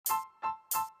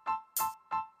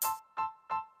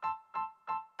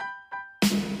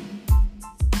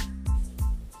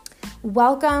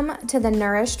Welcome to the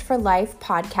Nourished for Life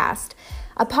podcast,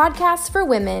 a podcast for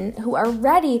women who are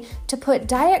ready to put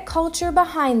diet culture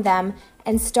behind them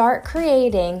and start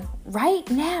creating, right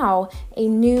now, a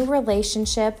new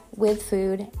relationship with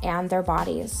food and their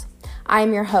bodies.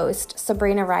 I'm your host,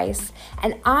 Sabrina Rice,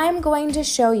 and I'm going to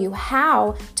show you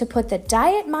how to put the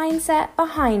diet mindset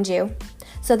behind you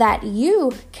so that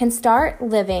you can start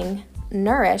living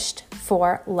nourished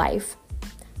for life.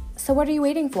 So what are you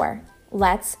waiting for?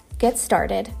 Let's get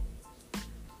started.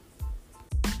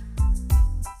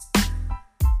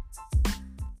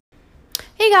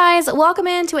 Hey guys, welcome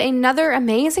into another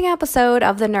amazing episode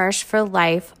of the Nourished for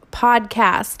Life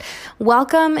podcast.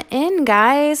 Welcome in,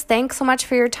 guys. Thanks so much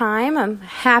for your time. I'm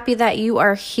happy that you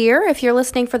are here. If you're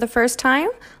listening for the first time,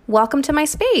 welcome to my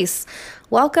space.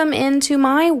 Welcome into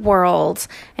my world.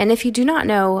 And if you do not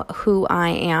know who I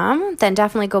am, then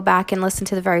definitely go back and listen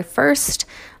to the very first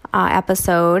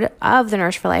episode of the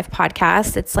Nourished for Life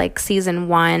podcast. It's like season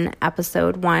 1,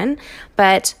 episode 1.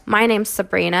 But my name's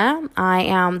Sabrina. I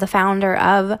am the founder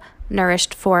of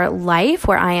Nourished for Life,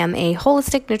 where I am a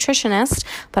holistic nutritionist,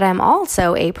 but I'm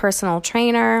also a personal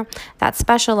trainer that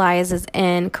specializes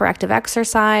in corrective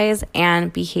exercise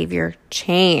and behavior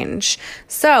change.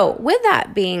 So with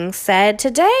that being said,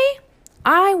 today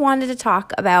I wanted to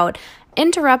talk about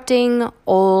interrupting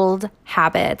old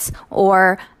habits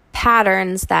or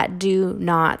patterns that do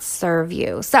not serve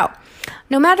you. So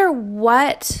no matter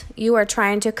what you are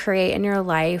trying to create in your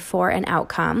life for an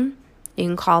outcome, you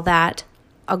can call that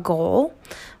a goal,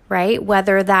 right?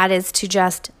 Whether that is to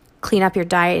just clean up your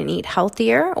diet and eat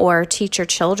healthier, or teach your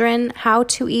children how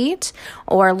to eat,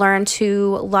 or learn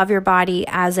to love your body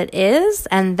as it is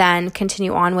and then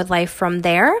continue on with life from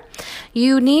there,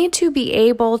 you need to be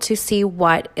able to see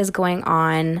what is going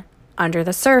on under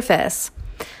the surface.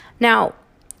 Now,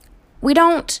 we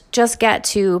don't just get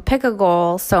to pick a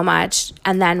goal so much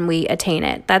and then we attain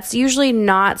it. That's usually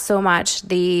not so much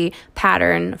the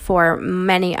pattern for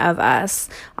many of us.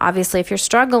 Obviously, if you're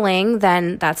struggling,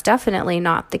 then that's definitely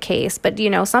not the case. But,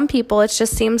 some people, it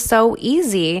just seems so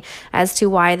easy as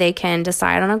to why they can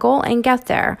decide on a goal and get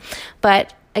there.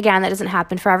 But again, that doesn't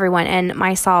happen for everyone, and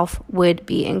myself would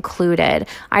be included.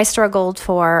 I struggled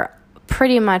for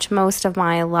pretty much most of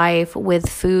my life with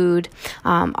food,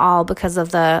 all because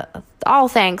of all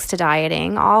thanks to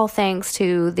dieting, all thanks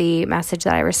to the message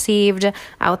that I received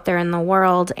out there in the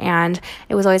world. And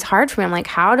it was always hard for me. I'm like,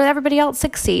 how did everybody else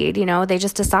succeed? They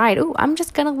just decide, I'm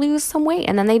just going to lose some weight.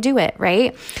 And then they do it,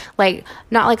 right? Like,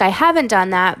 not like I haven't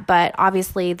done that, but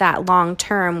obviously that long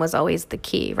term was always the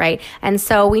key, right? And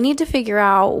so we need to figure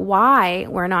out why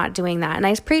we're not doing that. And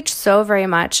I preach so very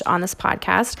much on this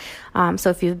podcast.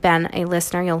 So if you've been a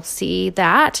listener, you'll see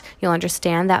that. You'll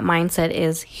understand that mindset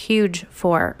is huge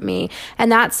for me.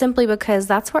 And that's simply because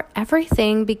that's where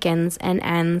everything begins and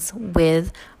ends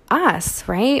with us,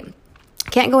 right?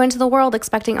 Can't go into the world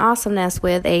expecting awesomeness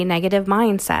with a negative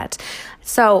mindset.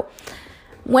 So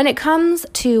when it comes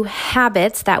to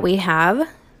habits that we have,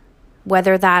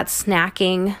 whether that's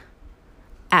snacking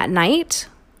at night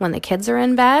when the kids are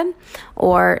in bed,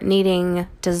 or needing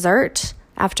dessert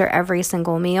after every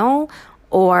single meal,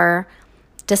 or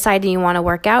deciding you want to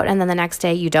work out and then the next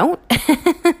day you don't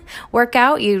work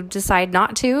out, you decide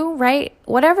not to, right?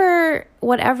 Whatever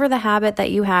the habit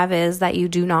that you have is that you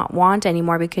do not want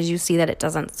anymore because you see that it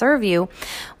doesn't serve you,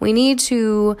 we need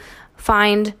to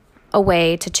find a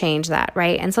way to change that,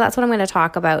 right? And so that's what I'm going to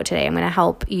talk about today. I'm going to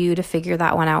help you to figure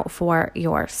that one out for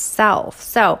yourself.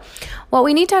 So what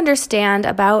we need to understand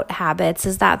about habits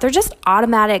is that they're just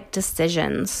automatic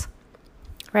decisions,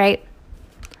 right?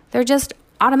 They're just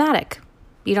automatic.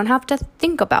 You don't have to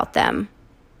think about them.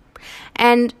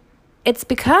 And it's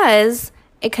because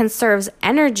it conserves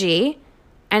energy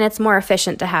and it's more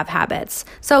efficient to have habits.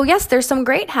 So yes, there's some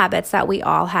great habits that we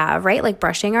all have, right? Like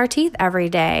brushing our teeth every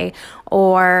day,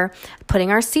 or putting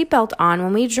our seatbelt on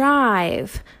when we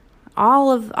drive.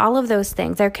 All of those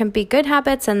things. There can be good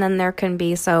habits, and then there can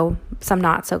be some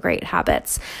not so great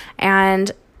habits.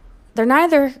 And they're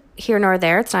neither here nor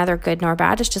there. It's neither good nor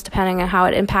bad. It's just depending on how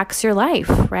it impacts your life,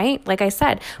 right? Like I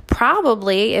said,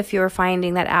 probably if you're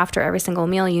finding that after every single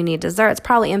meal you need dessert, it's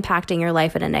probably impacting your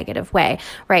life in a negative way,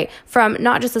 right? From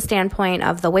not just the standpoint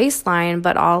of the waistline,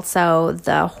 but also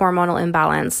the hormonal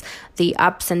imbalance, the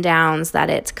ups and downs that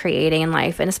it's creating in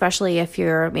life. And especially if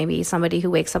you're maybe somebody who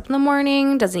wakes up in the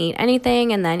morning, doesn't eat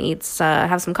anything, and then eats,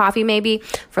 have some coffee maybe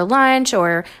for lunch,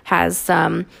 or has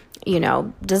some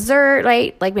dessert,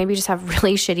 right? Like maybe you just have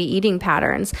really shitty eating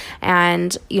patterns,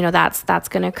 and that's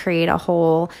going to create a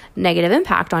whole negative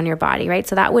impact on your body, right?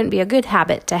 So that wouldn't be a good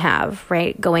habit to have,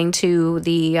 right? Going to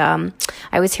the I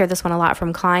always hear this one a lot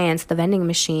from clients, the vending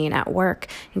machine at work,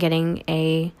 and getting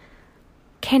a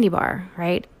candy bar,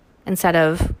 right? Instead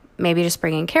of maybe just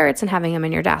bringing carrots and having them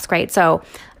in your desk, right? So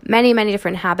many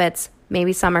different habits.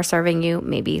 Maybe some are serving you,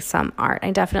 maybe some aren't.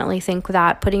 I definitely think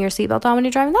that putting your seatbelt on when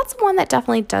you're driving, that's one that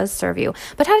definitely does serve you.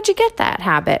 But how did you get that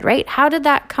habit, right? How did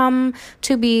that come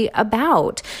to be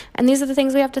about? And these are the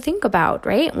things we have to think about,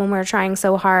 right? When we're trying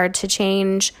so hard to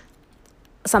change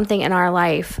something in our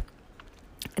life.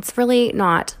 It's really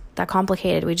not that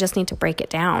complicated. We just need to break it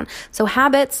down. So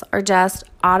habits are just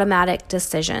automatic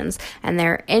decisions, and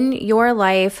they're in your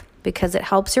life because it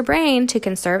helps your brain to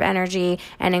conserve energy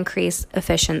and increase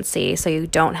efficiency, so you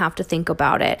don't have to think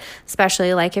about it.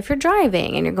 Especially like if you're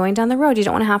driving and you're going down the road, you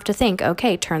don't want to have to think,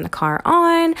 okay, turn the car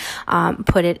on,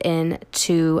 put it in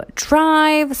to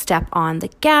drive, step on the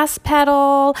gas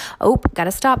pedal,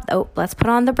 gotta stop, let's put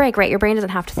on the brake, right? Your brain doesn't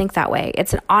have to think that way.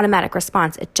 It's an automatic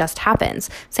response. It just happens.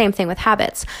 Same thing with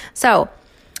habits. So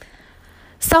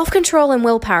self-control and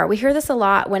willpower. We hear this a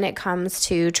lot when it comes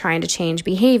to trying to change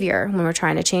behavior, when we're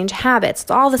trying to change habits.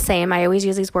 It's all the same. I always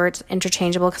use these words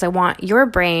interchangeable because I want your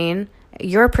brain,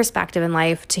 your perspective in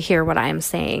life to hear what I'm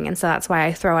saying. And so that's why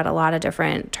I throw out a lot of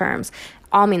different terms.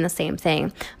 All mean the same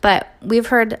thing. But we've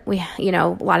heard,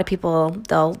 a lot of people,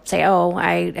 they'll say, oh,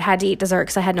 I had to eat dessert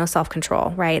because I had no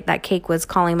self-control, right? That cake was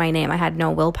calling my name. I had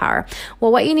no willpower.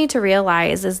 Well, what you need to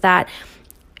realize is that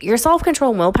your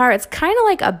self-control and willpower, it's kind of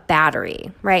like a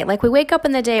battery, right? Like we wake up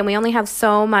in the day and we only have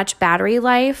so much battery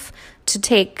life to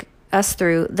take us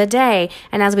through the day.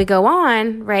 And as we go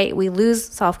on, right, we lose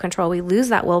self-control, we lose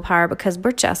that willpower because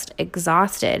we're just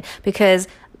exhausted, because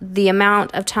the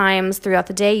amount of times throughout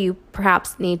the day you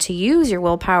perhaps need to use your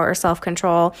willpower or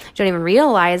self-control, you don't even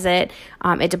realize it,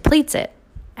 it depletes it.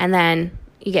 And then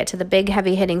you get to the big,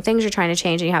 heavy hitting things you're trying to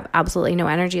change and you have absolutely no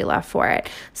energy left for it.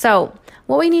 So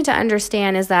what we need to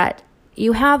understand is that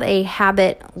you have a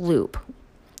habit loop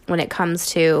when it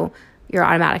comes to your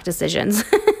automatic decisions.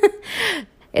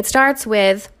 It starts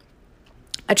with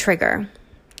a trigger.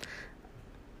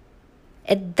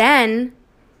 It then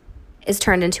is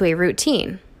turned into a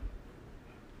routine.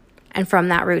 And from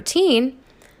that routine,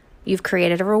 you've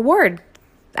created a reward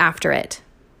after it.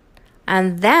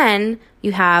 And then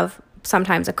you have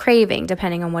sometimes a craving,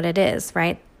 depending on what it is,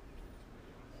 right?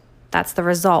 That's the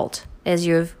result, is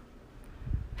you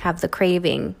have the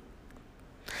craving.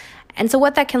 And so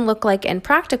what that can look like in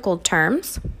practical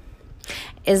terms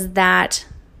is that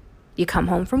you come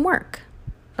home from work,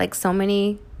 like so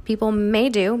many people may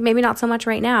do, maybe not so much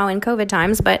right now in COVID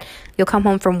times, but you'll come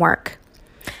home from work.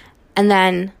 And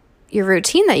then your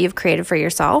routine that you've created for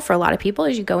yourself, for a lot of people,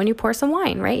 is you go and you pour some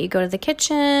wine, right? You go to the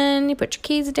kitchen, you put your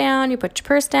keys down, you put your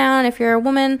purse down if you're a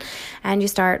woman, and you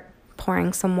start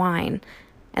pouring some wine.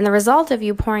 And the result of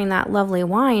you pouring that lovely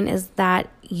wine is that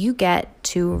you get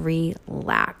to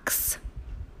relax.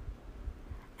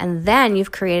 And then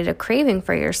you've created a craving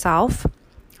for yourself,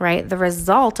 right? The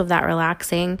result of that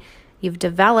relaxing, you've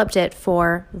developed it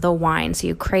for the wine. So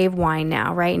you crave wine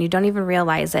now, right? And you don't even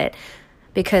realize it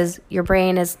because your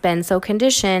brain has been so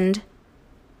conditioned,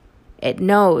 it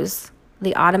knows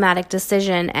the automatic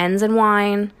decision ends in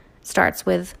wine, starts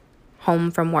with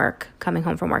home from work, coming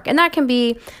home from work. And that can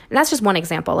be, and that's just one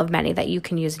example of many that you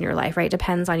can use in your life, right?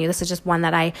 Depends on you. This is just one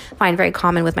that I find very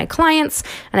common with my clients,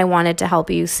 and I wanted to help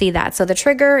you see that. So the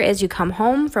trigger is you come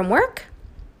home from work,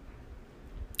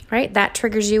 right? That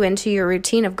triggers you into your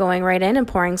routine of going right in and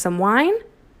pouring some wine.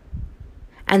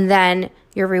 And then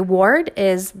your reward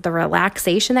is the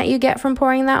relaxation that you get from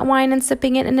pouring that wine and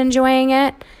sipping it and enjoying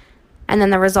it. And then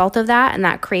the result of that and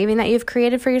that craving that you've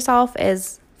created for yourself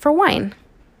is for wine.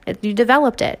 You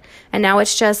developed it. And now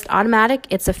it's just automatic.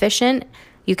 It's efficient.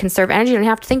 You conserve energy. You don't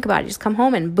have to think about it. You just come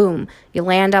home and boom, you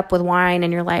land up with wine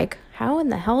and you're like, how in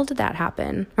the hell did that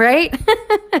happen? Right?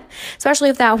 Especially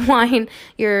if that wine,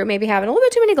 you're maybe having a little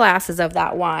bit too many glasses of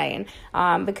that wine,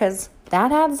 because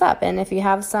that adds up. And if you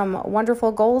have some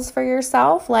wonderful goals for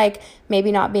yourself, like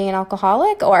maybe not being an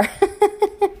alcoholic, or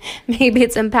maybe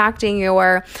it's impacting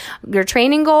your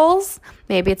training goals,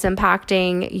 maybe it's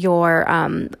impacting your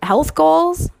health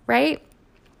goals, right?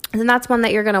 And that's one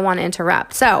that you're going to want to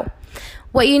interrupt. So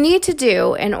what you need to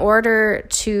do in order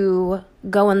to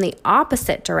go in the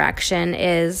opposite direction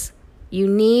is you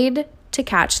need to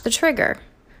catch the trigger.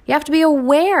 You have to be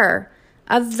aware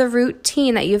of the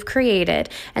routine that you've created.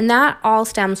 And that all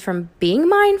stems from being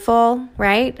mindful,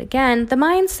 right? Again, the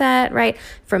mindset, right?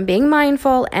 From being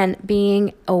mindful and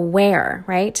being aware,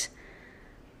 right?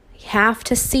 You have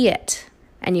to see it,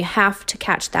 and you have to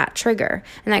catch that trigger.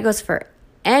 And that goes for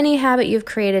any habit you've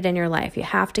created in your life. You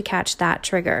have to catch that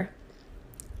trigger,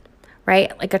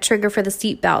 right? Like a trigger for the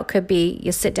seatbelt could be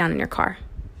you sit down in your car.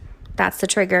 That's the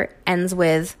trigger, ends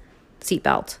with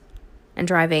seatbelt and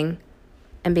driving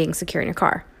and being secure in your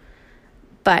car.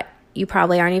 But you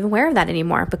probably aren't even aware of that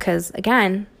anymore because,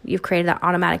 again, you've created that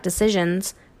automatic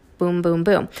decisions, boom, boom,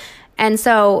 boom. And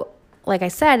so, like I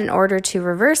said, in order to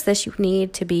reverse this, you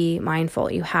need to be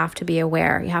mindful. You have to be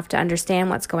aware. You have to understand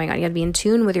what's going on. You have to be in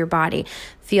tune with your body,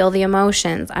 feel the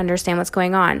emotions, understand what's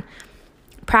going on.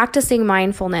 Practicing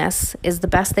mindfulness is the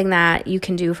best thing that you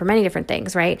can do for many different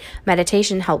things, right?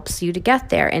 Meditation helps you to get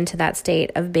there into that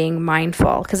state of being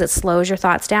mindful because it slows your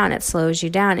thoughts down. It slows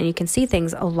you down and you can see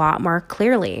things a lot more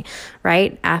clearly,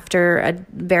 right? After a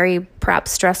very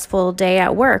perhaps stressful day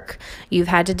at work, you've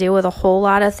had to deal with a whole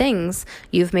lot of things.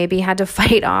 You've maybe had to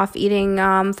fight off eating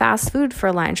fast food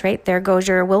for lunch, right? There goes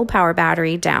your willpower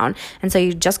battery down. And so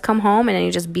you just come home and then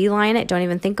you just beeline it, don't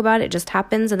even think about it. It just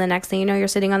happens. And the next thing you know, you're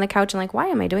sitting on the couch and like, why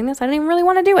am I doing this? I don't even really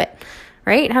want to do it,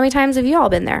 right? How many times have you all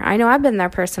been there? I know I've been there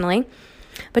personally,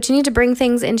 but you need to bring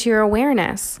things into your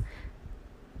awareness,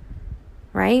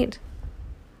 right?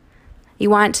 You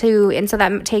want to, and so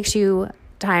that takes you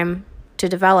time to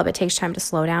develop. It takes time to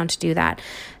slow down to do that.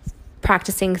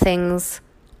 Practicing things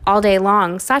all day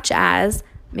long, such as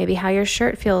maybe how your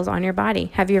shirt feels on your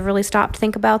body. Have you ever really stopped to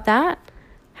think about that?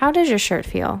 How does your shirt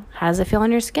feel? How does it feel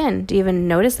on your skin? Do you even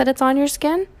notice that it's on your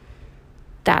skin?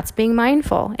 That's being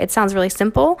mindful. It sounds really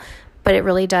simple, but it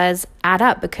really does add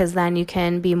up because then you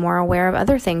can be more aware of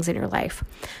other things in your life,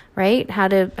 right? How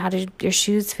do your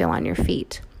shoes feel on your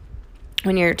feet?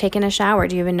 When you're taking a shower,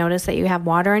 do you even notice that you have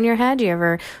water on your head? Do you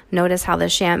ever notice how the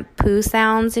shampoo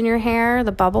sounds in your hair,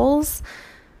 the bubbles,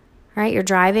 right? You're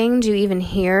driving. Do you even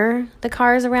hear the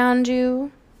cars around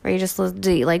you? Or are you just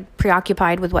like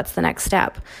preoccupied with what's the next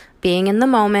step? Being in the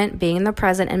moment, being in the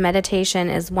present, and meditation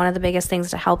is one of the biggest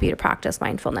things to help you to practice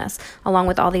mindfulness, along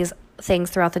with all these things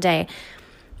throughout the day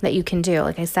that you can do.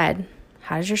 Like I said,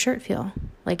 how does your shirt feel?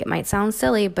 Like it might sound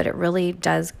silly, but it really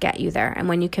does get you there. And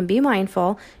when you can be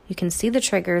mindful, you can see the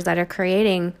triggers that are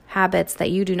creating habits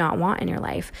that you do not want in your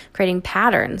life, creating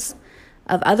patterns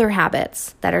of other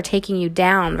habits that are taking you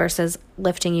down versus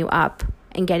lifting you up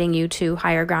and getting you to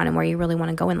higher ground and where you really want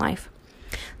to go in life.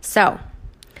 So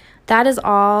that is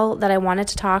all that I wanted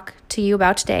to talk to you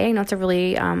about today. I know it's a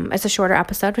really, it's a shorter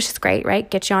episode, which is great, right?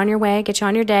 Get you on your way, get you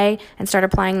on your day, and start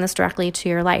applying this directly to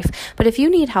your life. But if you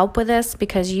need help with this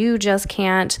because you just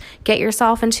can't get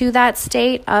yourself into that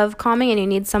state of calming and you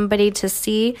need somebody to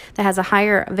see that has a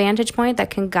higher vantage point that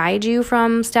can guide you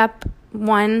from step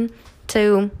 1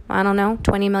 to,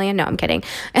 20 million. No, I'm kidding.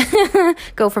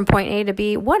 Go from point A to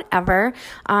B, whatever.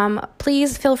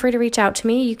 Please feel free to reach out to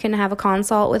me. You can have a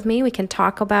consult with me. We can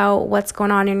talk about what's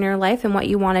going on in your life and what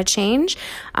you want to change.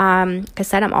 Like I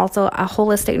said, I'm also a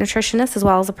holistic nutritionist as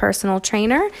well as a personal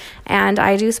trainer, and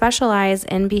I do specialize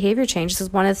in behavior change. This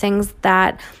is one of the things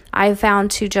that I've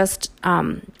found to just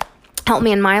help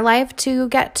me in my life to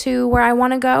get to where I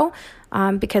want to go.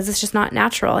 Because it's just not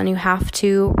natural and you have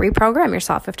to reprogram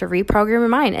yourself. You have to reprogram your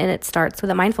mind, and it starts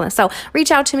with a mindfulness. So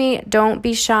reach out to me. Don't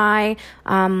be shy.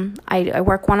 I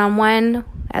work one-on-one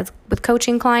with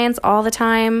coaching clients all the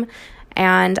time,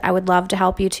 and I would love to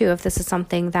help you too if this is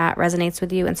something that resonates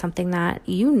with you and something that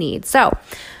you need. So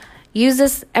use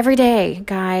this every day,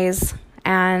 guys,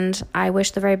 and I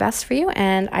wish the very best for you,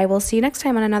 and I will see you next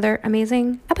time on another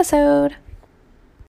amazing episode.